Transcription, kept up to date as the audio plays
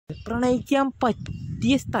പ്രണയിക്കാൻ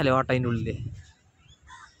പറ്റിയ സ്ഥലമാട്ടോ അതിൻ്റെ ഉള്ളിൽ.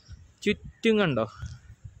 ചുറ്റും കണ്ടോ,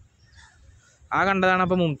 ആ കണ്ടതാണ്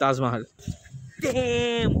അപ്പോൾ മുംതാസ് മഹൽ.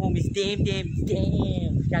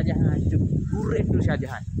 ഷാജഹാൻ,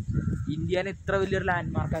 ഷാജഹാൻ ഇന്ത്യനെ ഇത്ര വലിയൊരു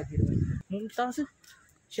ലാൻഡ് മാർക്ക് ആക്കിയിരുന്നു. മുംതാസ്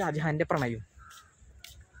ഷാജഹാൻ്റെ പ്രണയം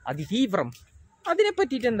അതിതീവ്രം. അതിനെ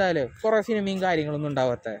പറ്റിയിട്ട് എന്തായാലും കുറേ സിനിമയും കാര്യങ്ങളൊന്നും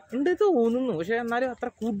ഉണ്ടാവാത്ത ഉണ്ട് തോന്നുന്നു. പക്ഷെ എന്നാലും അത്ര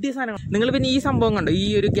കൂടിയ സാധനങ്ങൾ. നിങ്ങൾ പിന്നെ ഈ സംഭവം കണ്ടോ, ഈ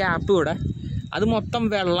ഒരു ഗ്യാപ്പ് ഇവിടെ അത് മൊത്തം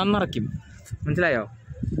വെള്ളം നിറയ്ക്കും. മനസ്സിലായോ?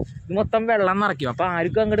 ഇത് മൊത്തം വെള്ളം നിറയ്ക്കും. അപ്പൊ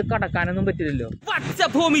ആർക്കും അങ്ങോട്ട് കടക്കാനൊന്നും പറ്റില്ലല്ലോ.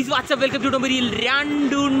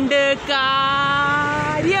 രണ്ടുണ്ട്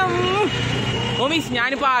കാര്യം. ഹോമീസ്,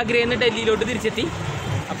 ഞാനിപ്പോൾ ആഗ്രയിൽ നിന്ന് ഡൽഹിയിലോട്ട് തിരിച്ചെത്തി.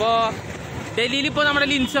 അപ്പോൾ ഡൽഹിയിൽ ഇപ്പോൾ നമ്മുടെ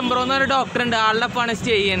ലിൻസംബ്രോ എന്നൊരു ഡോക്ടർ ഉണ്ട്, ആളുടെ ഒപ്പമാണ്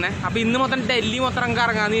സ്റ്റേ ചെയ്യുന്നത്. അപ്പോൾ ഇന്ന് മൊത്തം ഡൽഹി മൊത്തം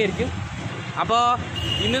കറങ്ങാമെന്ന് വിചാരിക്കും. അപ്പോൾ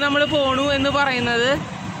ഇന്ന് നമ്മൾ പോണു എന്ന് പറയുന്നത്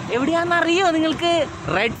എവിടെയാണെന്നറിയോ നിങ്ങൾക്ക്?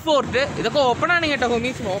 Red fort. ഇതൊക്കെ ഓപ്പൺ ആണ് കേട്ടോ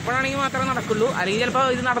ഹോമീസ്, ഓപ്പൺ ആണെങ്കിൽ മാത്രമേ നടക്കുള്ളൂ, അല്ലെങ്കിൽ ചിലപ്പോൾ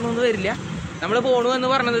ഇത് നടന്നൊന്നും വരില്ല. നമ്മൾ പോണു എന്ന്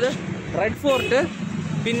പറഞ്ഞത് റെഡ് ഫോർട്ട്,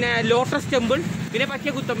 പിന്നെ ലോട്ടസ് ടെമ്പിൾ, പിന്നെ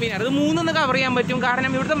പറ്റിയ കുത്തബ് മിനാർ. ഇത് മൂന്നൊന്ന് കവർ ചെയ്യാൻ പറ്റും.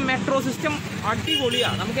 കാരണം ഇവിടുത്തെ മെട്രോ സിസ്റ്റം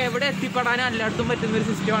അടിപൊളിയാണ്. നമുക്ക് എവിടെ എത്തിപ്പെടാനും എല്ലായിടത്തും പറ്റുന്നൊരു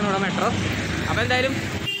സിസ്റ്റമാണ് ഇവിടെ മെട്രോ. അപ്പോൾ എന്തായാലും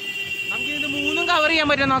നമുക്കിത് മൂന്നും കവർ ചെയ്യാൻ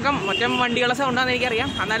പറ്റുമോ നോക്കാം. മറ്റേ വണ്ടികളെ സൗണ്ടാണെന്ന് എനിക്കറിയാം,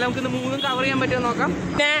 എന്നാലും നമുക്കിത് മൂന്നും കവർ ചെയ്യാൻ പറ്റുമോ നോക്കാം.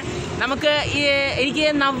 പിന്നെ നമുക്ക് എനിക്ക്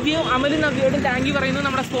നവ്യയും അമലും നവ്യയോടും താങ്ക് യു പറയുന്നു.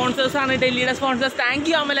 നമ്മുടെ സ്പോൺസേഴ്സാണ്, ഡൽഹിയുടെ sponsors. Thank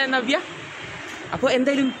you Amala, Navya. അപ്പോൾ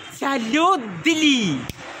എന്തായാലും ചലോ ദില്ലി.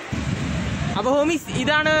 അപ്പോൾ ഹോമീസ്,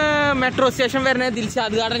 ഇതാണ് മെട്രോ സ്റ്റേഷൻ വരുന്നത്,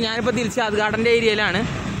 ദിൽഷാദ് ഗാർഡൻ. ഞാനിപ്പോൾ ദിൽഷാദ് ഗാർഡൻ്റെ ഏരിയയിലാണ്.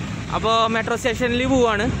 അപ്പോൾ മെട്രോ സ്റ്റേഷനിൽ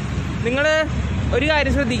പോവാണ്. നിങ്ങൾ ഒരു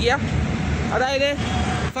കാര്യം ശ്രദ്ധിക്കുക, അതായത്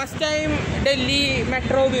ഫസ്റ്റ് ടൈം ഡൽഹി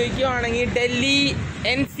മെട്രോ ഉപയോഗിക്കുകയാണെങ്കിൽ ഡൽഹി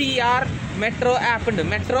NCR മെട്രോ ആപ്പ് ഉണ്ട്.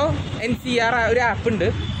 മെട്രോ NCR ഒരു ആപ്പ് ഉണ്ട്.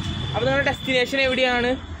 അപ്പോൾ നമ്മുടെ ഡെസ്റ്റിനേഷൻ എവിടെയാണ്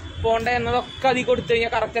പോകേണ്ടത് എന്നതൊക്കെ അതിൽ കൊടുത്തു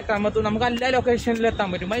കഴിഞ്ഞാൽ കറക്റ്റ് എത്താൻ പറ്റും. നമുക്ക് എല്ലാ ലൊക്കേഷനിലും എത്താൻ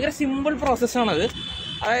പറ്റും. ഭയങ്കര സിമ്പിൾ പ്രോസസ്സാണത്.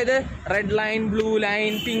 അതായത് red line, blue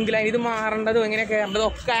line, pink line, ഇത് മാറേണ്ടതും എങ്ങനെ കയറേണ്ടതും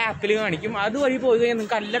ഒക്കെ ആപ്പിൽ കാണിക്കും. അതുവഴി പോയി കഴിഞ്ഞാൽ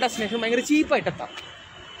നിങ്ങൾക്ക് എല്ലാ ഡെസ്റ്റിനേഷനും ഭയങ്കര ചീപ്പായിട്ട് എത്താം.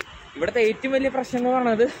 ഇവിടുത്തെ ഏറ്റവും വലിയ പ്രശ്നം എന്ന്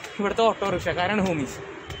പറയുന്നത് ഇവിടുത്തെ ഓട്ടോറിക്ഷക്കാരാണ് ഹോമീസ്.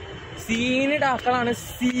 സീനിടാക്കളാണ്,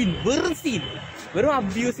 വെറും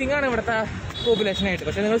അബ്യൂസിങ് ആണ് ഇവിടുത്തെ പോപ്പുലേഷനായിട്ട്.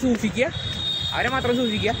 പക്ഷെ നിങ്ങൾ സൂക്ഷിക്കുക, അവരെ മാത്രം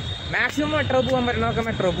സൂക്ഷിക്കുക. മാക്സിമം മെട്രോ പോകാൻ പറ്റുന്നതൊക്കെ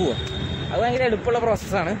മെട്രോ പോവുക. അത് ഭയങ്കര എളുപ്പമുള്ള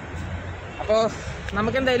പ്രോസസ്സാണ്. അപ്പോൾ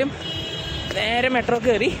നമുക്കെന്തായാലും നേരെ മെട്രോ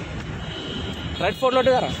കയറി റെഡ്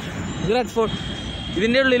ഫോർട്ടിലോട്ട് കയറാം. ഇത് റെഡ് ഫോർട്ട്,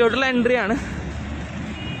 ഇതിൻ്റെ ഉള്ളിലോട്ടുള്ള എൻട്രിയാണ്.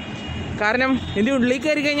 കാരണം ഇതിൻ്റെ ഉള്ളിൽ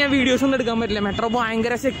കയറി കഴിഞ്ഞാൽ വീഡിയോസ് ഒന്നും എടുക്കാൻ പറ്റില്ല. മെട്രോ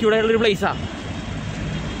ഭയങ്കര സെക്യൂർഡ് ആയിട്ടുള്ളൊരു പ്ലേസാണ്.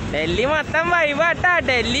 ഡൽഹി മൊത്തം വൈവാട്ടാ,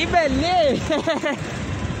 ഡൽഹി ബെല്ലേ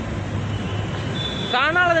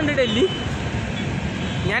കാണാനുള്ളതുണ്ട് ഡൽഹി.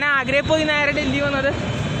 ഞാൻ ആഗ്രയിൽ പോയി നേരെ ഡൽഹി വന്നത്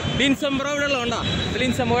ലിൻസംബ്രോ ഇവിടെ ഉള്ളതുകൊണ്ടാ.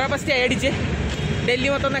 ലിൻസംബ്രോ അപ്പോൾ സ്റ്റേ അടിച്ച് ഡൽഹി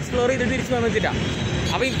മൊത്തം എക്സ്പ്ലോർ ചെയ്ത് തിരിച്ച് വന്നു വെച്ചിട്ടാ.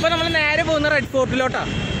 അപ്പോൾ ഇപ്പോൾ നമ്മൾ നേരെ പോകുന്ന റെഡ്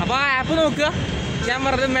ഫോർട്ടിലോട്ടാണ്. അപ്പോൾ ആ ആപ്പ് നോക്കുക, ഞാൻ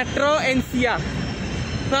പറഞ്ഞത് മെട്രോ NCR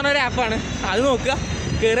എന്ന് പറഞ്ഞൊരു ആപ്പാണ്. അത് നോക്കുക,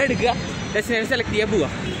 കയറി എടുക്കുക, ഡെസ്റ്റിനേഷൻ സെലക്ട് ചെയ്യാൻ പോവുക.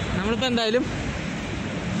 നമ്മളിപ്പോൾ എന്തായാലും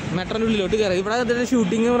മെട്രോൻ്റെ ഉള്ളിലോട്ട് കയറി. ഇവിടെ അതിൻ്റെ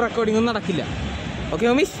ഷൂട്ടിങ്ങും റെക്കോർഡിങ്ങും നടക്കില്ല. Okay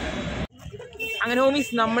homies. അങ്ങനെ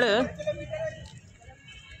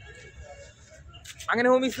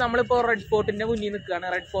ഹോമീസ് നമ്മളിപ്പോൾ റെഡ് ഫോർട്ടിൻ്റെ മുന്നിൽ നിൽക്കുകയാണ്.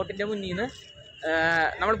 റെഡ് ഫോർട്ടിൻ്റെ മുന്നിൽ നിന്ന്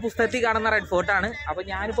നമ്മൾ പുസ്തകത്തിൽ കാണുന്ന റെഡ് ഫോർട്ടാണ്. അപ്പോൾ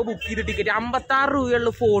ഞാനിപ്പോൾ ബുക്ക് ചെയ്ത് ടിക്കറ്റ് 56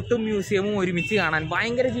 രൂപയുള്ള ഫോർട്ടും മ്യൂസിയമും ഒരുമിച്ച് കാണാൻ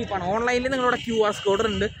ഭയങ്കര ചീപ്പാണ്. ഓൺലൈനിൽ നിങ്ങളുടെ QR കോഡ്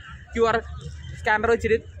ഉണ്ട്. QR സ്കാനർ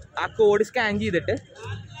വെച്ചിട്ട് ആ കോഡ് സ്കാൻ ചെയ്തിട്ട്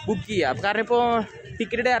ബുക്ക് ചെയ്യുക. കാരണം ഇപ്പോൾ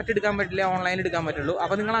ടിക്കറ്റ് ഡയറക്റ്റ് എടുക്കാൻ പറ്റില്ല, ഓൺലൈനിൽ എടുക്കാൻ പറ്റുള്ളൂ.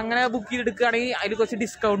 അപ്പോൾ നിങ്ങൾ അങ്ങനെ ബുക്ക് ചെയ്തെടുക്കുകയാണെങ്കിൽ അതിൽ കുറച്ച്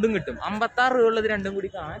ഡിസ്കൗണ്ടും കിട്ടും. 56 രൂപ ഉള്ളത് രണ്ടും കൂടി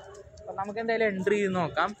കാണാൻ. അപ്പോൾ നമുക്ക് എന്തായാലും എൻട്രി ചെയ്ത്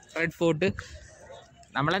നോക്കാം റെഡ് ഫോർട്ട്.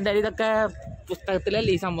 നമ്മളെന്തായാലും ഇതൊക്കെ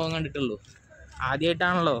പുസ്തകത്തിലല്ലേ ഈ സംഭവം കണ്ടിട്ടുള്ളൂ,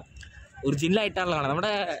 ആദ്യമായിട്ടാണല്ലോ, ഒറിജിനലായിട്ടാണല്ലോ കാണാം.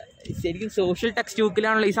 നമ്മുടെ ശരിക്കും സോഷ്യൽ ടെക്സ്റ്റ്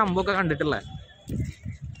ബുക്കിലാണല്ലോ ഈ സംഭവമൊക്കെ കണ്ടിട്ടുള്ളത്.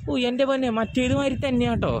 ഓ എൻ്റെ പൊന്നെ, മറ്റേതുമാതിരി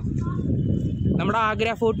തന്നെയാണ് കേട്ടോ. നമ്മുടെ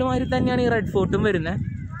ആഗ്ര ഫോർട്ട് മാതിരി തന്നെയാണ് ഈ റെഡ് ഫോർട്ടും വരുന്നത്.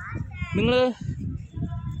 നിങ്ങൾ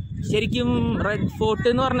ശരിക്കും റെഡ് ഫോർട്ട്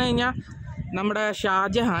എന്ന് പറഞ്ഞു കഴിഞ്ഞാൽ നമ്മുടെ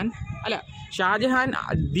ഷാജഹാൻ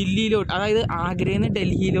ദില്ലിയിലോട്ട്, അതായത് ആഗ്രയിൽ നിന്ന്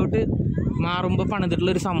ഡൽഹിയിലോട്ട് മാറുമ്പോൾ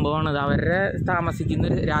പണിതിട്ടുള്ളൊരു സംഭവമാണത്. അവരുടെ താമസിക്കുന്ന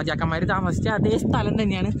രാജാക്കന്മാർ താമസിച്ച അതേ സ്ഥലം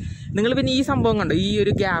തന്നെയാണ്. നിങ്ങൾ പിന്നെ ഈ സംഭവം കണ്ടോ, ഈ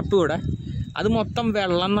ഒരു ഗ്യാപ്പ് ഇവിടെ അത് മൊത്തം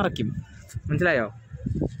വെള്ളം നിറയ്ക്കും. മനസ്സിലായോ?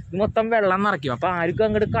 ഇത് മൊത്തം വെള്ളം നിറയ്ക്കും. അപ്പോൾ ആർക്കും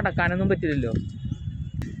അങ്ങോട്ട് കടക്കാനൊന്നും പറ്റില്ലല്ലോ.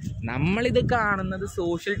 നമ്മളിത് കാണുന്നത്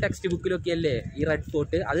സോഷ്യൽ ടെക്സ്റ്റ് ബുക്കിലൊക്കെ അല്ലേ ഈ റെഡ്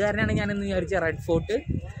ഫോർട്ട്. അത് കാരണമാണ് ഞാനിന്ന് വിചാരിച്ച റെഡ് ഫോർട്ട്,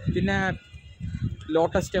 പിന്നെ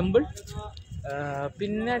ലോട്ടസ് ടെമ്പിൾ,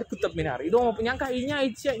 പിന്നെ കുത്തബ് മിനാർ. ഇത് ഞാൻ കഴിഞ്ഞ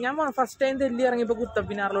ആഴ്ച ഞാൻ ഫസ്റ്റ് ടൈം ഡൽഹി ഇറങ്ങിയപ്പോൾ കുത്തബ്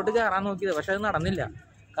മിനാറിലോട്ട് കയറാൻ നോക്കിയത്. പക്ഷെ അത് നടന്നില്ല.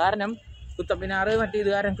 കാരണം കുത്തബ് മിനാർ മറ്റേ ഇത്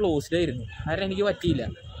കാരണം ക്ലോസ്ഡ് ആയിരുന്നു. കാരണം എനിക്ക് പറ്റിയില്ല.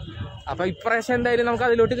 അപ്പോൾ ഇപ്രാവശ്യം എന്തായാലും നമുക്ക്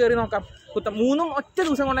അതിലോട്ട് കയറി നോക്കാം. മൂന്നും ഒറ്റ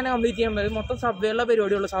ദിവസം കൊണ്ട് തന്നെ കംപ്ലീറ്റ് ചെയ്യാൻ പറ്റും. മൊത്തം സബ്വേയുള്ള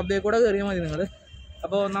പരിപാടിയുള്ളൂ. സബ്വേ കൂടെ കയറിയാൽ മതി നിങ്ങൾ.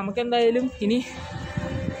 അപ്പോൾ നമുക്കെന്തായാലും ഇനി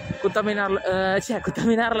കുത്തബ്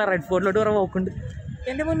മിനാറിലെ റെഡ് ഫോർട്ടിലോട്ട് കുറേ പോക്കുണ്ട്.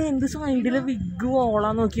 എൻ്റെ മുന്നേ എന്ത് സൈഡിൽ വിഗ്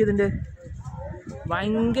ഓളാന്ന് നോക്കിയതിൻ്റെ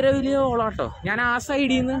ഭയങ്കര വലിയ ഓളാട്ടോ. ഞാൻ ആ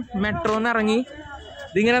സൈഡിൽ നിന്ന് മെട്രോന്ന് ഇറങ്ങി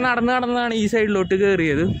ഇതിങ്ങനെ നടന്നാണ് ഈ സൈഡിലോട്ട്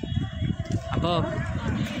കയറിയത്. അപ്പോൾ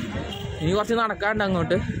ഇനി കുറച്ച് നടക്കാണ്ട്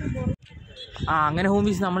അങ്ങോട്ട്. അങ്ങനെ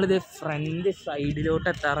ഹോമീസ് നമ്മളിത് ഫ്രണ്ട് സൈഡിലോട്ട്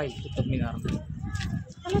എത്താറായി. കുത്തബ് മിനാറിന്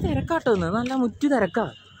നല്ല തിരക്കാട്ടോ, നല്ല മുറ്റു തിരക്കാ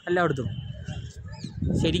എല്ലായിടത്തും.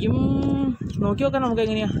 ശരിക്കും നോക്കി നോക്കാം നമുക്ക്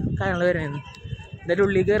എങ്ങനെയാണ് കാര്യങ്ങൾ വരുന്നത്. ഇതിൻ്റെ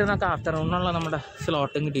ഉള്ളിൽ കയറുന്നൊക്കെ ആഫ്റ്റർനൂണിനുള്ള നമ്മുടെ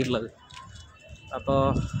സ്ലോട്ടും കിട്ടിയിട്ടുള്ളത്. അപ്പോൾ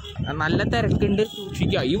നല്ല തിരക്കുണ്ട്,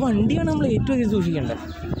 സൂക്ഷിക്കുക. ഈ വണ്ടിയാണ് നമ്മൾ ഏറ്റവും അധികം സൂക്ഷിക്കേണ്ടത്.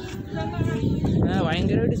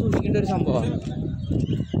 ഭയങ്കരമായിട്ട് സൂക്ഷിക്കേണ്ട ഒരു സംഭവമാണ്.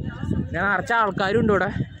 ഞാൻ നിറച്ച ആൾക്കാരും ഉണ്ട്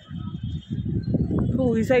ഇവിടെ.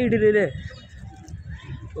 ഈ സൈഡിലല്ലേ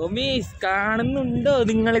ഒമീസ് കാണുന്നുണ്ടോ?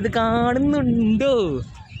 നിങ്ങളിത് കാണുന്നുണ്ടോ?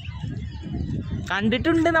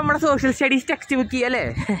 കണ്ടിട്ടുണ്ട് നമ്മുടെ സോഷ്യൽ സ്റ്റഡീസ് ടെക്സ്റ്റ് ബുക്ക് അല്ലേ?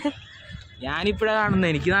 ഞാനിപ്പോഴാണ് കാണുന്നത്.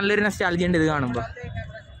 എനിക്ക് നല്ലൊരു നൊസ്റ്റാൾജിയ ഉണ്ട് ഇത് കാണുമ്പോൾ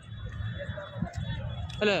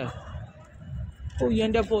അല്ലേ.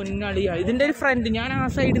 എൻ്റെ പൊന്നളിയ, ഇതിൻ്റെ ഒരു ഫ്രണ്ട്, ഞാൻ ആ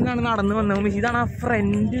സൈഡിൽ നിന്നാണ് നടന്നു വന്നത്. മിസ് ഇതാണ് ആ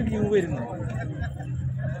ഫ്രണ്ട് വ്യൂ വരുന്നത്.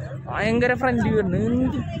 ഭയങ്കര ഫ്രണ്ട് വ്യൂ വരുന്നത്.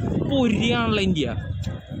 എന്ത് പൊരിയാണല്ലോ ഇന്ത്യ,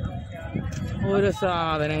 ഓരോ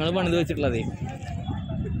സാധനങ്ങൾ പണിത് വെച്ചിട്ടുള്ളത്.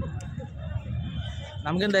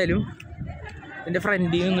 നമുക്കെന്തായാലും ഇതിൻ്റെ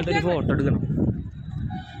ഫ്രണ്ടിൽ നിന്നിട്ടൊരു ഫോട്ടോ എടുക്കണം.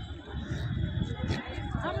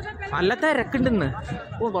 നല്ല തിരക്കുണ്ടെന്ന്.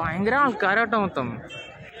 ഭയങ്കര ആൾക്കാരാട്ടോ, മൊത്തം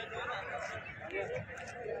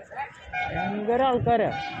ഭയങ്കര ആൾക്കാരാ,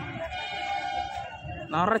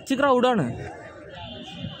 നിറച്ച് ക്രൗഡാണ്.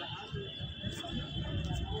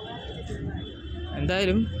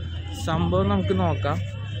 എന്തായാലും സംഭവം നമുക്ക് നോക്കാം.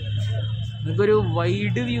 നിങ്ങൾക്കൊരു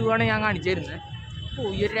വൈഡ് വ്യൂ ആണ് ഞാൻ കാണിച്ചു തരുന്നത്.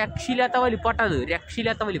 ഈ ഒരു രക്ഷയില്ലാത്ത വലിപ്പാട്ടത്,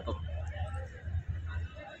 രക്ഷയില്ലാത്ത വലിപ്പം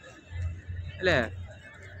അല്ലേ.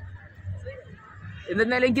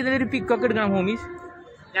 എന്തായാലും എനിക്ക് ഇതിൻ്റെ ഒരു പിക്കൊക്കെ എടുക്കണം ഹോമീസ്.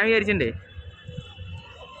 ഞാൻ വിചാരിച്ചേ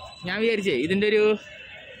ഇതിൻ്റെ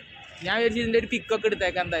ഒരു പിക്കൊക്കെ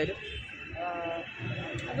എടുത്തേക്കാം. എന്തായാലും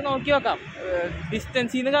അത് നോക്കി നോക്കാം.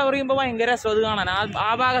 ഡിസ്റ്റൻസിൽ നിന്ന് കവർ ചെയ്യുമ്പോൾ ഭയങ്കര രസം അത് കാണാൻ. ആ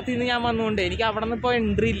ഭാഗത്ത് നിന്ന് ഞാൻ വന്നുകൊണ്ട് എനിക്ക് അവിടെ നിന്ന് ഇപ്പോൾ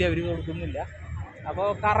എൻട്രി ഇല്ല, അവർ കൊടുക്കുന്നില്ല. അപ്പോൾ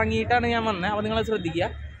കറങ്ങിയിട്ടാണ് ഞാൻ വന്നത്. അപ്പോൾ നിങ്ങൾ ശ്രദ്ധിക്കുക.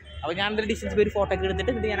 അപ്പോൾ ഞാൻ എന്തൊരു ഡിസ്റ്റൻസ് ഒരു ഫോട്ടോ ഒക്കെ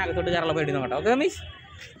എടുത്തിട്ട് എന്നിട്ട് ഞാൻ അകത്തോട്ട് കയറാനുള്ള പേടി നോക്കട്ടെ. Okay homies.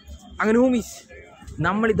 അങ്ങനെ ഹോമീസ്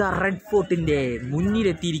നമ്മളിത് റെഡ് ഫോർട്ടിൻ്റെ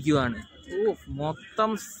മുന്നിലെത്തിയിരിക്കുകയാണ്.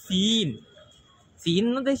 മൊത്തം സീൻ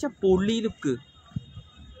എന്ന് ഉദ്ദേശിച്ച പൊള്ളി ലുക്ക്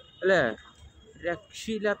അല്ലേ.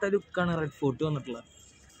 രക്ഷയില്ലാത്ത ലുക്കാണ് റെഡ് ഫോർട്ട് വന്നിട്ടുള്ളത്.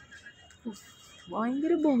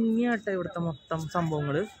 ഭയങ്കര ഭംഗിയാട്ടെ ഇവിടുത്തെ മൊത്തം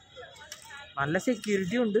സംഭവങ്ങൾ. നല്ല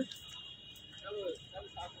സെക്യൂരിറ്റി ഉണ്ട്,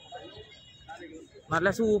 നല്ല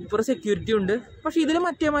സൂപ്പർ സെക്യൂരിറ്റി ഉണ്ട്. പക്ഷെ ഇതിൽ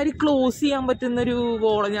മറ്റേമാതിരി ക്ലോസ് ചെയ്യാൻ പറ്റുന്നൊരു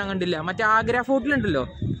വോള് ഞാൻ കണ്ടില്ല. മറ്റേ ആഗ്ര ഫോർട്ടിലുണ്ടല്ലോ,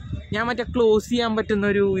 ഞാൻ മറ്റേ ക്ലോസ് ചെയ്യാൻ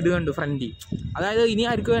പറ്റുന്നൊരു ഇത് കണ്ടു ഫ്രണ്ടിൽ. അതായത് ഇനി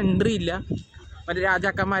ആർക്കും എൻട്രി ഇല്ല. മറ്റേ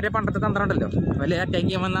രാജാക്കന്മാരെ പണ്ടത്തെ തന്ത്രം ഉണ്ടല്ലോ, വല്ല അറ്റാക്ക്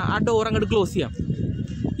ചെയ്യാൻ വന്നാൽ ആ ഡോർ അങ്ങോട്ട് ക്ലോസ് ചെയ്യാം.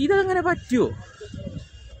 ഇതങ്ങനെ പറ്റുമോ?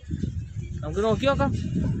 നമുക്ക് നോക്കി നോക്കാം.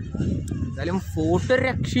 എന്തായാലും ഫോട്ടോ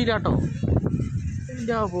രക്ഷയില്ല കേട്ടോ.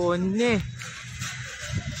 എൻ്റെ പൊന്നെ,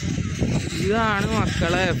 ഇതാണ്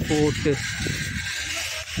മക്കളെ ഫോർട്ട്.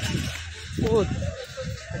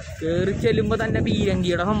 കയറി ചെല്ലുമ്പോൾ തന്നെ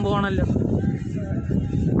പീരങ്കിയുടെ സംഭവമാണല്ലോ.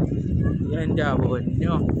 എൻ്റെ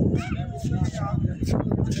പൊന്നോ,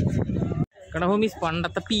 കണഹോമീസ്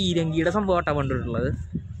പണ്ടത്തെ പീരങ്കിയുടെ സംഭവമായിട്ടാണ് കൊണ്ടിട്ടുള്ളത്.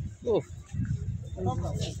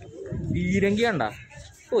 പീരങ്കി കണ്ട.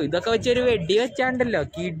 ഇതൊക്കെ വെച്ചൊരു വെടി വെച്ചാണ്ടല്ലോ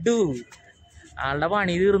കിഡു, ആളുടെ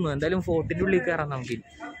പണി തീർന്നു. എന്തായാലും ഫോർട്ടിൻ്റെ ഉള്ളിൽ കയറാം നമുക്കിനി.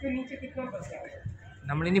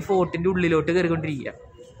 നമ്മളിനി ഫോർട്ടിൻ്റെ ഉള്ളിലോട്ട് കയറിക്കൊണ്ടിരിക്കുക.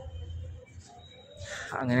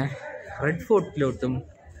 അങ്ങനെ റെഡ് ഫോർട്ടിലോട്ടും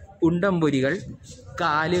ഉണ്ടംപൊരികൾ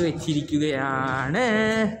കാല് വെച്ചിരിക്കുകയാണ്.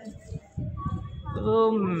 ഓ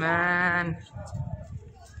മാൻ,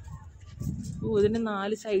 ഇതിൻ്റെ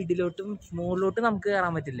 4 സൈഡിലോട്ടും മുകളിലോട്ടും നമുക്ക്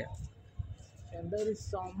കയറാൻ പറ്റില്ല. എന്തായാലും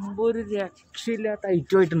സംഭവം ഒരു രക്ഷയില്ലാത്ത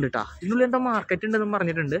ഐറ്റമായിട്ടുണ്ട് കേട്ടോ. ഇതിനുള്ളിൽ എന്താ മാർക്കറ്റ് ഉണ്ടെന്നും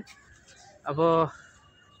പറഞ്ഞിട്ടുണ്ട്. അപ്പോൾ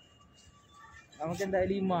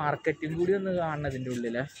നമുക്കെന്തായാലും ഈ മാർക്കറ്റും കൂടി ഒന്ന് കാണണം ഇതിൻ്റെ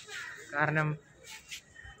ഉള്ളിൽ. കാരണം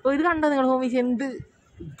ഇത് കണ്ടോ നിങ്ങൾ ഹോമീസ്, എന്ത്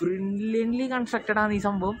ബ്രില്യൻ്റ്ലി കൺസ്ട്രക്റ്റഡാണ് ഈ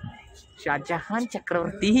സംഭവം. ഷാജഹാൻ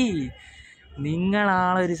ചക്രവർത്തി,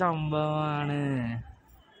 നിങ്ങളാളൊരു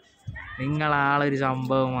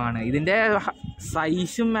സംഭവമാണ്. ഇതിൻ്റെ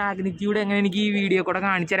സൈസും മാഗ്നിറ്റ്യൂഡ് എങ്ങനെ എനിക്ക് ഈ വീഡിയോ കൂടെ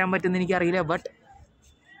കാണിച്ചു തരാൻ പറ്റുമെന്ന് എനിക്കറിയില്ല. ബട്ട്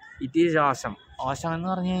ഇറ്റ് ഈസ് ഓസം എന്ന്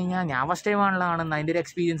പറഞ്ഞു കഴിഞ്ഞാൽ ഞാൻ ഫസ്റ്റ് ടൈം ആണല്ലോ കാണുന്നത്. അതിൻ്റെ ഒരു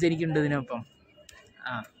എക്സ്പീരിയൻസ് എനിക്കുണ്ട് ഇതിനൊപ്പം.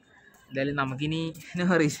 എന്തായാലും നമുക്കിനി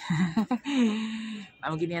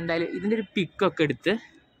എന്തായാലും ഇതിൻ്റെ ഒരു പിക്കൊക്കെ എടുത്ത്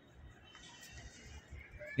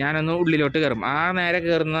ഞാനൊന്ന് ഉള്ളിലോട്ട് കയറും. ആ നേരെ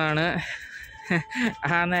കയറുന്നതാണ്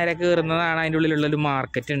അതിൻ്റെ ഉള്ളിലുള്ളൊരു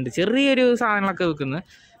മാർക്കറ്റ് ഉണ്ട്. ചെറിയൊരു സാധനങ്ങളൊക്കെ വെക്കുന്നത്.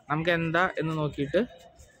 നമുക്ക് എന്താ എന്ന് നോക്കിയിട്ട്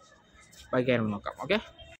ബാക്കി കാര്യങ്ങൾ നോക്കാം. ഓക്കെ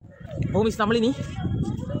ഹോമീസ്, നമ്മളിനി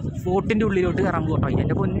ഫോർട്ടിൻ്റെ ഉള്ളിലോട്ട് കയറാൻ പോകട്ടോ.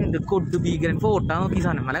 എൻ്റെ പൊന്നു ഇത് കൊടു ഭീകരൻ ഫോർട്ടാ. നോക്കി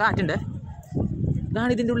സാധനം നല്ല കാറ്റുണ്ട്.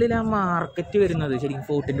 ഇതാണ് ഇതിൻ്റെ ഉള്ളിൽ ആ മാർക്കറ്റ് വരുന്നത് ശരിക്കും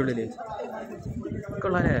ഫോർട്ടിൻ്റെ ഉള്ളിൽ.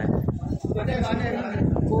 കൊള്ളാല്ലേ?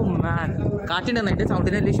 ഓ മാൻ, കാറ്റുണ്ട് നന്നായിട്ട്.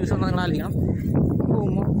 സൗണ്ടിന് വലിയ ഇഷ്യൂസ് ഒന്നും നിങ്ങൾ ആലോചിക്കണം. ഓ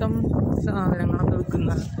മൊത്തം സാധനങ്ങളൊക്കെ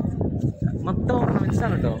വെക്കുന്ന മൊത്തം ഓർണമെൻറ്റ്സ്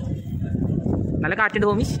ആണ് കേട്ടോ. നല്ല കാറ്റുണ്ട്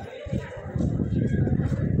ഹോമീസ്.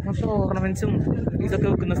 മൊത്തം ഓർണമെൻറ്റ്സും ഇതൊക്കെ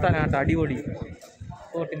വെക്കുന്ന സ്ഥലമാണ് കേട്ടോ. അടിപൊളി.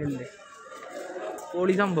 ഫോർട്ടിൻ്റെ ഉള്ളിൽ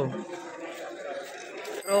പൊളി സംഭവം.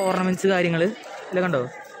 ഓർണമെൻറ്റ്സ് കാര്യങ്ങൾ ഇല്ല കണ്ടോ.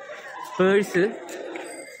 പേഴ്സ്,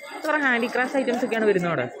 കുറേ ഹാൻഡിക്രാഫ്റ്റ് ഐറ്റംസ് ഒക്കെയാണ്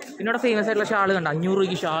വരുന്നത് അവിടെ. പിന്നെ അവിടെ ഫേമസ് ആയിട്ടുള്ള ഷാള് കണ്ടോ, 500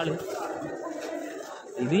 രൂപയ്ക്ക് ഷാള്.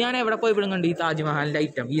 ഇത് ഞാൻ എവിടെ പോയപ്പോഴും കണ്ടു ഈ താജ്മഹലിൻ്റെ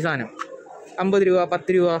ഐറ്റം. ഈ സാധനം 50 രൂപ 10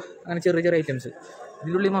 രൂപ അങ്ങനെ ചെറിയ ചെറിയ ഐറ്റംസ്.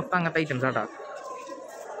 ഇതിൻ്റെ ഉള്ളിൽ മൊത്തം അങ്ങനത്തെ ഐറ്റംസ് ആട്ടാ.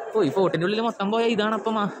 ഓ ഈ ഫോർട്ടിൻ്റെ ഉള്ളിൽ മൊത്തം പോയാൽ ഇതാണ്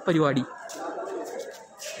അപ്പം പരിപാടി.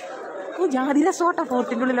 ഓ ജാതി രസോട്ടാ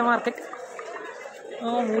ഫോർട്ടിൻ്റെ ഉള്ളിലെ മാർക്കറ്റ്. ഓ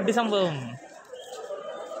മൂടി സംഭവം.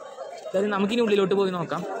 അതായത് നമുക്കിനി ഉള്ളിലോട്ട് പോയി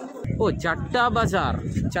നോക്കാം. ഓ ചട്ട ബസാർ,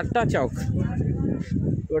 ചട്ട ചൗക്ക്.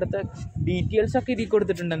 ഇവിടുത്തെ ഡീറ്റെയിൽസ് ഒക്കെ ഇതിൽ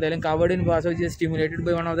കൊടുത്തിട്ടുണ്ട്. എന്തായാലും covered in Bazaar which stimulated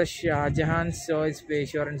by one of the Shah Jahan സോയ്സ്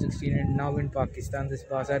പേഷ്വർ in 16 now in Pakistan. This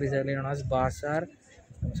Bazaar is early known as Bazaar.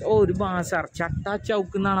 ഓ ഒരു ബാസാർ, ചട്ട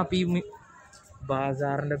ചൗക്ക് എന്നാണ് അപ്പം ഈ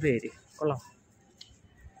ബാസാറിൻ്റെ പേര്. കൊള്ളാം.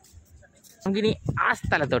 നമുക്കിനി ആ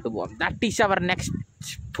സ്ഥലത്തോട്ട് പോവാം. That is our next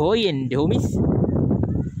point homies.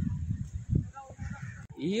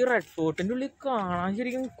 ഈ റെഡ് ഫോർട്ടിൻ്റെ ഉള്ളിൽ കാണാൻ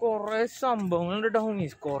ശരിക്കും കുറേ സംഭവങ്ങളുണ്ട് കേട്ടോ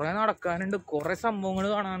ഹോമീസ്. കുറേ നടക്കാനുണ്ട്, കുറേ സംഭവങ്ങൾ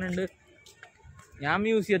കാണാനുണ്ട്. ഞാൻ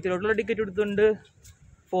മ്യൂസിയത്തിലോട്ടുള്ള ടിക്കറ്റ് എടുത്തിട്ടുണ്ട്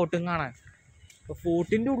ഫോർട്ടും കാണാൻ. അപ്പോൾ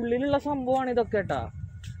ഫോർട്ടിൻ്റെ ഉള്ളിലുള്ള സംഭവമാണ് ഇതൊക്കെ കേട്ടാ.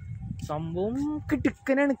 സംഭവം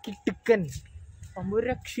കിട്ടുക്കനാണ്, കിട്ടുക്കൻ സംഭവം. ഒരു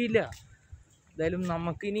രക്ഷയില്ല. എന്തായാലും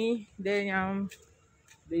നമുക്കിനി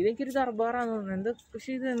ഇതെനിക്കൊരു ദർബാറാന്ന് തോന്നുന്നു എന്തോ.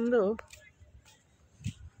 പക്ഷെ ഇതെന്തോ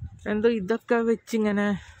ഇതൊക്കെ വെച്ച് ഇങ്ങനെ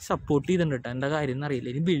സപ്പോർട്ട് ചെയ്തിട്ടുണ്ട് കേട്ടോ. എന്താ കാര്യം എന്നറിയില്ല.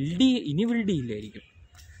 ഇനി ബിൽഡ് ചെയ്യില്ലായിരിക്കും.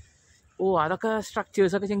 ഓ അതൊക്കെ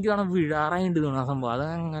സ്ട്രക്ചേഴ്സൊക്കെ എനിക്ക് കാണാൻ വീഴാറായിട്ട് തോന്നുന്നു ആ സംഭവം.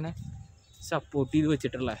 അതങ്ങനെ സപ്പോർട്ട് ചെയ്ത്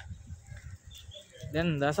വെച്ചിട്ടുള്ള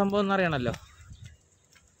ഇതെന്താ സംഭവം എന്നറിയണമല്ലോ.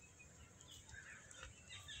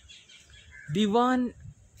 ദിവാൻ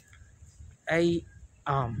I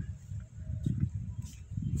am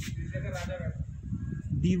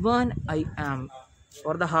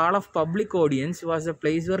or the hall of public audience was the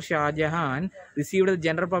place where Shah Jahan received the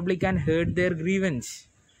general public and heard their grievance.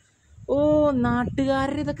 ഓ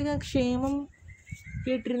നാട്ടുകാരുടെ ഇതൊക്കെ ക്ഷേമം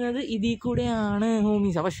കേട്ടിരുന്നത് ഇതിൽ കൂടെയാണ്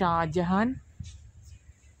ഹോമീസ്. അപ്പോൾ ഷാജഹാൻ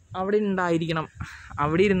അവിടെ ഉണ്ടായിരിക്കണം,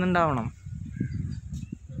 അവിടെ ഇരുന്നുണ്ടാവണം.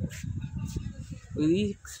 ഈ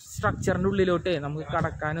സ്ട്രക്ചറിൻ്റെ ഉള്ളിലോട്ട് നമുക്ക്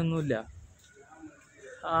കടക്കാനൊന്നുമില്ല.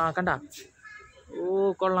 കണ്ട. ഓ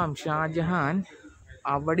കൊള്ളാം. ഷാജഹാൻ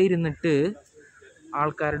അവിടെ ഇരുന്നിട്ട്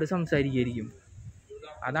ആൾക്കാരോട് സംസാരിക്കുമായിരിക്കും.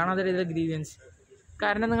 അതാണ് അതിലെ ഗ്രീവൻസ്.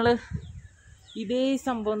 കാരണം നിങ്ങൾ ഇതേ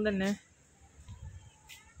സംഭവം തന്നെ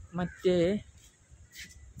മറ്റേ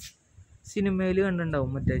സിനിമയിൽ കണ്ടിട്ടുണ്ടാവും.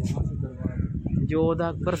 മറ്റേ ജോധ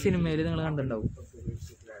അക്ബർ സിനിമയിൽ നിങ്ങൾ കണ്ടിട്ടുണ്ടാവും.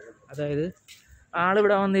 അതായത്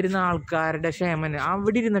ആളിവിടെ വന്നിരുന്ന ആൾക്കാരുടെ ക്ഷേമം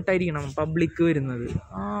അവിടെ ഇരുന്നിട്ടായിരിക്കണം പബ്ലിക് വരുന്നത്.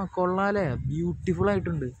 കൊള്ളാലേ, ബ്യൂട്ടിഫുൾ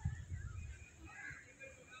ആയിട്ടുണ്ട്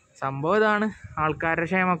സംഭവം. ഇതാണ് ആൾക്കാരുടെ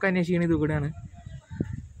ക്ഷേമമൊക്കെ അന്വേഷിക്കുന്നത് ഇത് കൂടെയാണ്.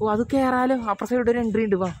 ഓ അത് കയറാലോ. അപ്പുറ സൈഡ് ഒരു എൻട്രി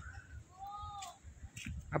ഉണ്ട്. വാ,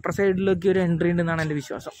 അപ്പുറ സൈഡിലേക്ക് ഒരു എൻട്രി ഉണ്ടെന്നാണ് എൻ്റെ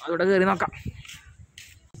വിശ്വാസം. അതോടെ കയറി നോക്കാം.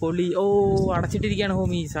 പൊളി. ഓ അടച്ചിട്ടിരിക്കുകയാണ്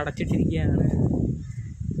ഹോമീസ്, അടച്ചിട്ടിരിക്കുകയാണ്.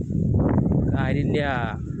 കാര്യമില്ല,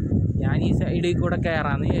 ഞാൻ ഈ സൈഡിൽ കൂടെ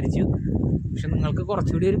കയറാമെന്ന് വിചാരിച്ചു. പക്ഷെ നിങ്ങൾക്ക്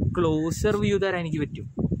കുറച്ചുകൂടി ഒരു ക്ലോസർ വ്യൂ തരാൻ എനിക്ക് പറ്റും.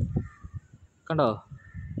 കണ്ടോ,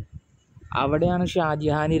 അവിടെയാണ്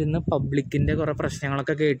ഷാജഹാൻ ഇരുന്ന് പബ്ലിക്കിൻ്റെ കുറേ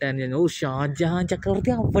പ്രശ്നങ്ങളൊക്കെ കേട്ടായിരുന്നു. ഓ ഷാജഹാൻ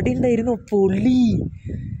ചക്രവർത്തി അവിടെ ഉണ്ടായിരുന്നു. പൊളി.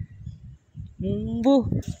 മുമ്പ്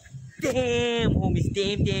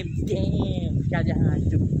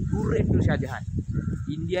ഷാജഹാൻ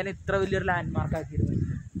ഇന്ത്യനെ ഇത്ര വലിയൊരു ലാൻഡ് മാർക്ക് ആക്കിയിരുന്നു.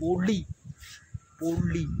 പൊളി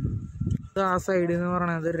പൊളി. ആ സൈഡ് എന്ന്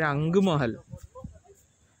പറയുന്നത് രംഗ് മഹൽ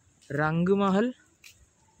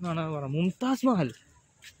എന്നാണ് പറയുന്നത്. മുംതാസ് മഹൽ.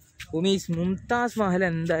 മുംതാസ് മഹൽ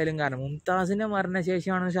എന്തായാലും കാരണം മുംതാസിൻ്റെ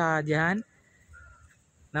മരണശേഷമാണ് ഷാജഹാൻ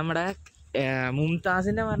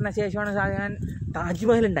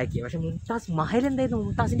താജ്മഹൽ ഉണ്ടാക്കിയത്. പക്ഷെ മുംതാസ് മഹൽ എന്തായിരുന്നു?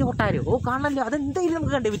 മുംതാസിൻ്റെ കൊട്ടാരം. ഓ കാണണല്ലോ, അതെന്തായാലും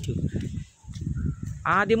നമുക്ക് കണ്ടേ പറ്റൂ.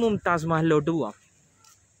 ആദ്യം മുംതാസ് മഹലിലോട്ട് പോവാം.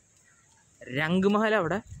 രംഗ് മഹൽ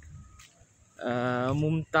അവിടെ,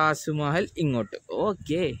 മുംതാസ് മഹൽ ഇങ്ങോട്ട്.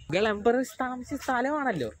 ഓക്കെ, മുഗൾ എംപറേഴ്സ് താമസിച്ച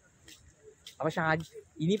സ്ഥലമാണല്ലോ. അപ്പോൾ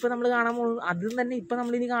ഇനിയിപ്പോൾ നമ്മൾ കാണാൻ പോകുന്നു അതും തന്നെ. ഇപ്പം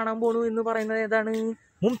നമ്മളിനി കാണാൻ പോണു എന്ന് പറയുന്നത് ഏതാണ്?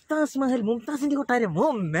 മുംതാസ് മഹൽ, മുംതാസിൻ്റെ കൊട്ടാരം. ഓ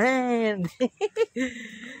മാൻ,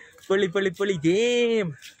 പൊളി പൊളി പൊളി.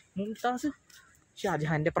 മുംതാസ്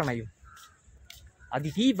ഷാജഹാൻ്റെ പ്രണയം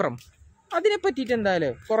അതിതീവ്രം. അതിനെ പറ്റിയിട്ട്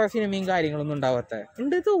എന്തായാലും കുറേ സിനിമയും കാര്യങ്ങളൊന്നും ഉണ്ടാവാത്ത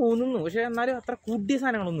ഉണ്ട് തോന്നുന്നു. പക്ഷെ എന്നാലും അത്ര കൂടിയ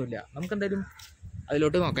സാധനങ്ങളൊന്നുമില്ല. നമുക്ക് എന്തായാലും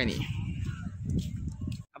അതിലോട്ട് നോക്കാനേ.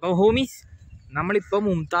 അപ്പോൾ ഹോമീസ്, നമ്മളിപ്പോൾ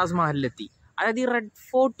മുംതാസ് മഹലിലെത്തി. അതായത് ഈ റെഡ്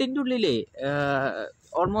ഫോർട്ടിൻ്റെ ഉള്ളിലേ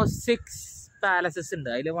ഓൾമോസ്റ്റ് 6 പാലസസ് ഉണ്ട്.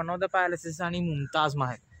 അതിൽ വൺ ഓഫ് ദ പാലസസ് ആണ് ഈ മുംതാസ്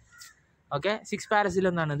മഹൽ. ഓക്കെ, 6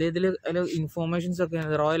 പാലസിലൊന്നാണ് ഇത്. ഇതിൽ ഇൻഫോർമേഷൻസ് ഒക്കെ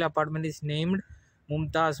royal apartment is named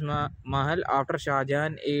Mumtaz Mahal after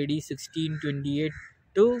Shah Jahan AD 1628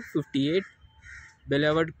 to 58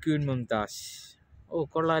 beloved Queen Mumtaz. ഓ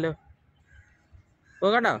കൊള്ളാലോ. ഓ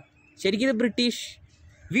കണ്ടോ, ശരിക്കും ഇത് ബ്രിട്ടീഷ്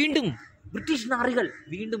നാറികൾ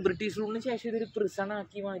വീണ്ടും ബ്രിട്ടീഷ് റൂളിന് ശേഷം ഇതൊരു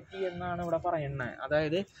പ്രിസണാക്കി മാറ്റി എന്നാണ് ഇവിടെ പറയുന്നത്.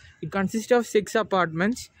 അതായത് it consist of 6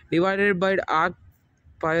 apartments divided by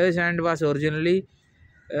occupiers and was originally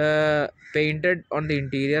painted on the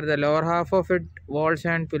interior. The lower half of it walls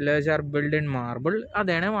and pillars are built in marble.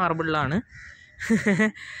 അതാണ് മാർബിളിലാണ്.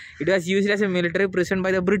 It was used as a military prison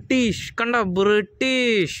by the British. കണ്ടോ,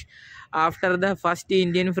 British after the first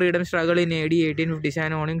Indian freedom struggle in AD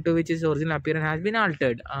 1857, owing to which its original appearance has been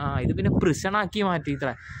altered. ഇത് പിന്നെ prison ആക്കി മാറ്റി. ഇത്ര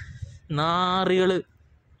നാറികൾ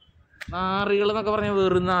എന്നൊക്കെ പറഞ്ഞാൽ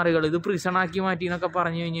വെറും നാറികൾ. ഇത് prison ആക്കി മാറ്റി എന്നൊക്കെ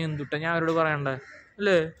പറഞ്ഞു കഴിഞ്ഞാൽ എന്തുട്ടാ ഞാൻ അവരോട് പറയണ്ടേ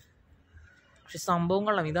അല്ലേ? പക്ഷെ സംഭവം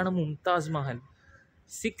കൊള്ളാം. ഇതാണ് മുംതാസ് മഹൽ.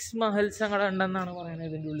 6 മഹൽസ് അങ്ങനെ ഉണ്ടെന്നാണ് പറയുന്നത്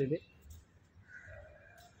ഇതിൻ്റെ ഉള്ളിൽ.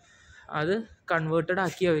 അത് കൺവേർട്ടഡ്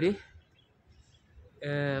ആക്കി അവർ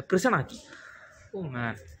prison ആക്കി. ഓ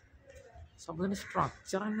മാൻ, സംഭവത്തിൻ്റെ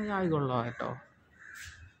സ്ട്രക്ചർ തന്നെ ആയിക്കൊള്ളാം കേട്ടോ.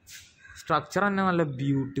 സ്ട്രക്ചർ തന്നെ നല്ല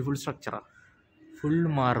ബ്യൂട്ടിഫുൾ സ്ട്രക്ചറാണ്. Full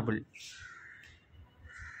marble.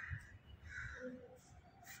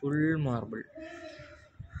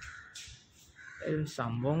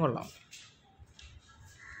 സംഭവം കൊള്ളാം.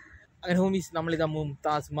 അങ്ങനെ ഹോമീസ്, നമ്മളിതാ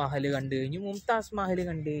മുംതാസ് മഹൽ കണ്ടു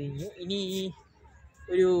കഴിഞ്ഞു. ഇനി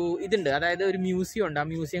ഒരു ഇതുണ്ട്, അതായത് ഒരു മ്യൂസിയം ഉണ്ട്. ആ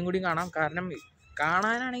മ്യൂസിയം കൂടി കാണാം. കാരണം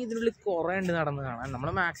കാണാനാണെങ്കിൽ ഇതിനുള്ളിൽ കുറേ ഉണ്ട് നടന്ന് കാണാൻ. നമ്മൾ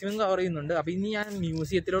മാക്സിമം കവർ ചെയ്യുന്നുണ്ട്. അപ്പോൾ ഇനി ഞാൻ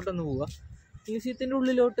മ്യൂസിയത്തിലോട്ടൊന്ന് പോവുക. മ്യൂസിയത്തിൻ്റെ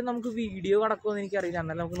ഉള്ളിലോട്ട് നമുക്ക് വീഡിയോ കടക്കുമെന്ന് എനിക്കറിയില്ല.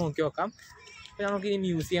 എന്നാലും നമുക്ക് നോക്കി നോക്കാം. അപ്പോൾ നമുക്ക് ഇനി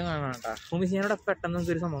മ്യൂസിയം കാണാം കേട്ടോ. ഹോമീസ്, ഞാനിവിടെ പെട്ടെന്ന്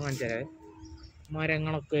നമുക്കൊരു സംഭവം കാണിച്ചാൽ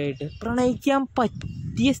മരങ്ങളൊക്കെ ആയിട്ട് പ്രണയിക്കാൻ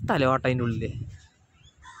പറ്റിയ സ്ഥലം കേട്ടോ. അതിൻ്റെ ഉള്ളിൽ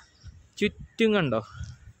ചുറ്റും കണ്ടോ,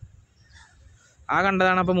 ആ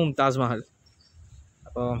കണ്ടതാണ് അപ്പോൾ മുംതാസ് മഹൽ.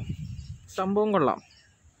 അപ്പോൾ സംഭവം കൊള്ളാം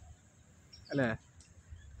അല്ലേ,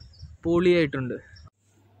 പൊളിയായിട്ടുണ്ട്.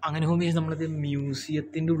 അങ്ങനെ ഹോമീസ്, നമ്മളിത്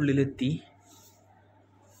മ്യൂസിയത്തിൻ്റെ ഉള്ളിലെത്തി.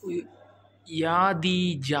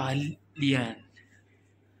 ജാലിയൻ,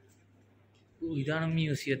 ഇതാണ്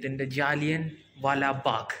മ്യൂസിയത്തിൻ്റെ ജാലിയൻ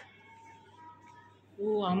വാലാബാഗ്.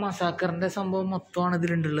 ആ മസാക്കറിൻ്റെ സംഭവം മൊത്തമാണ്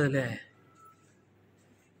ഇതിലുണ്ടുള്ളത് അല്ലേ.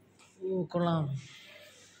 കൊള്ളാം.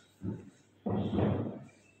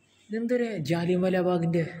 ഇതെന്തൊരു ജാലിയൻ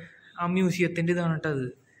വാലാബാഗിൻ്റെ ആ മ്യൂസിയത്തിൻ്റെ ഇതാണ് കേട്ടത്.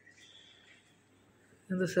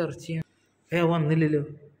 എന്താ സെർച്ച് ചെയ്യാൻ വന്നില്ലല്ലോ.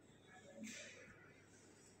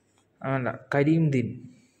 അല്ല, കരീംദീൻ.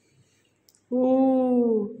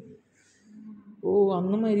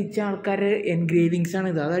 അന്ന് മരിച്ച ആൾക്കാരെ എൻഗ്രേവിങ്സ് ആണ്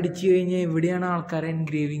ഇത്. അത് അടിച്ചു കഴിഞ്ഞാൽ എവിടെയാണ് ആൾക്കാരെ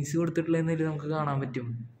എൻഗ്രേവിങ്സ് കൊടുത്തിട്ടുള്ളതെന്നതിൽ നമുക്ക് കാണാൻ പറ്റും.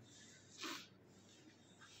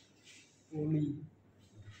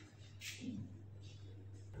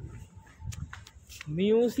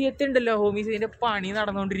 മ്യൂസിയത്തിണ്ടല്ലോ ഹോമീസ്, ഇതിൻ്റെ പണി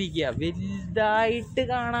നടന്നുകൊണ്ടിരിക്കുക. വലുതായിട്ട്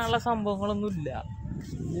കാണാനുള്ള സംഭവങ്ങളൊന്നുമില്ല.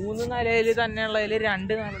 3 നിലയിൽ തന്നെയുള്ളതിൽ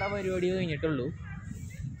 2 നിലയുടെ പരിപാടി കഴിഞ്ഞിട്ടുള്ളൂ.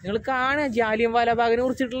 നിങ്ങൾ കാണുക, ജാലിയൻ വാലാബാഗിനെ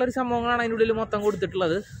കുറിച്ചിട്ടുള്ളൊരു സംഭവങ്ങളാണ് അതിൻ്റെ ഉള്ളിൽ മൊത്തം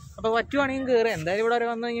കൊടുത്തിട്ടുള്ളത്. അപ്പോൾ പറ്റുവാണെങ്കിൽ കയറുക. എന്തായാലും ഇവിടെ വരെ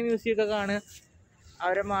വന്നു കഴിഞ്ഞാൽ മ്യൂസിയമൊക്കെ കാണുക.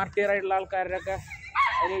 അവരെ മാർട്ടിയറായിട്ടുള്ള ആൾക്കാരൊക്കെ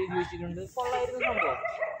അതിൽ എഴുതി വെച്ചിട്ടുണ്ട്. കൊള്ളായിരുന്നു സംഭവം.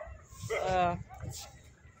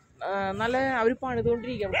 നല്ല അവർ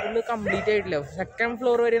പണിതുകൊണ്ടിരിക്കുക. ഫുള്ള് കംപ്ലീറ്റ് ആയിട്ടില്ല. 2nd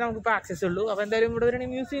ഫ്ലോർ വരെ നമുക്കിപ്പോൾ ആക്സസ് ഉള്ളൂ. അപ്പോൾ എന്തായാലും ഇവിടെ വരെ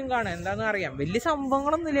മ്യൂസിയം കാണാം. എന്താണെന്ന് അറിയാം. വലിയ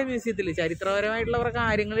സംഭവങ്ങളൊന്നുമില്ല മ്യൂസിയത്തിൽ. ചരിത്രപരമായിട്ടുള്ള കുറേ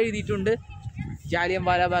കാര്യങ്ങൾ എഴുതിയിട്ടുണ്ട്. ജാലിയൻ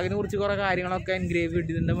വാലാബാഗിനെ കുറിച്ച് കുറേ കാര്യങ്ങളൊക്കെ എൻഗ്രേവ്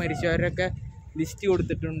ഇട്ടിട്ടുണ്ട്. മരിച്ചവരൊക്കെ ലിസ്റ്റ്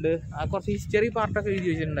കൊടുത്തിട്ടുണ്ട്. ആ കുറച്ച് ഹിസ്റ്ററി പാർട്ടൊക്കെ എഴുതി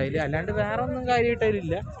വെച്ചിട്ടുണ്ടായില്ല. അല്ലാണ്ട് വേറെ ഒന്നും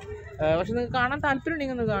കാര്യമായിട്ടില്ല. പക്ഷെ നിങ്ങൾക്ക് കാണാൻ താല്പര്യം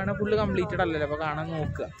ഉണ്ടെങ്കിൽ ഒന്ന് കാണാം. ഫുള്ള് കംപ്ലീറ്റഡ് അല്ലല്ലോ, അപ്പോൾ കാണാൻ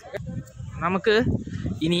നോക്കുക. നമുക്ക്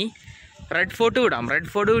ഇനി റെഡ് ഫോർട്ട് വിടാം. റെഡ്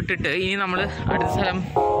ഫോർട്ട് വിട്ടിട്ട് ഇനി നമ്മൾ അടുത്ത സ്ഥലം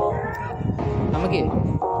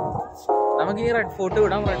നമുക്കിനി റെഡ് ഫോർട്ട്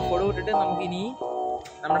വിടാം. റെഡ് ഫോർട്ട് വിട്ടിട്ട് നമുക്കിനി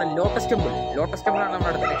നമ്മുടെ ലോട്ടസ് ടെമ്പിളാണ്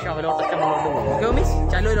നമ്മുടെ അടുത്ത ലക്ഷ്യം. ലോട്ടസ് ടെമ്പിളിലോട്ട് പോകും. ഓക്കെ മിസ്,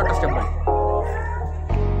 ചലോ ലോട്ടസ് ടെമ്പിൾ.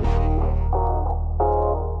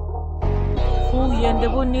 എന്റെ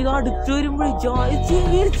പൊന്നി, ഇത് അടുത്ത് വരുമ്പോഴേ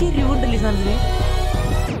ചെറിയൊരു ചെരിവുണ്ടല്ലേ സാധനത്തിന്.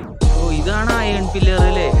 ഇതാണ് അയൺ പില്ലർ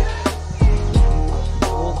അല്ലേ.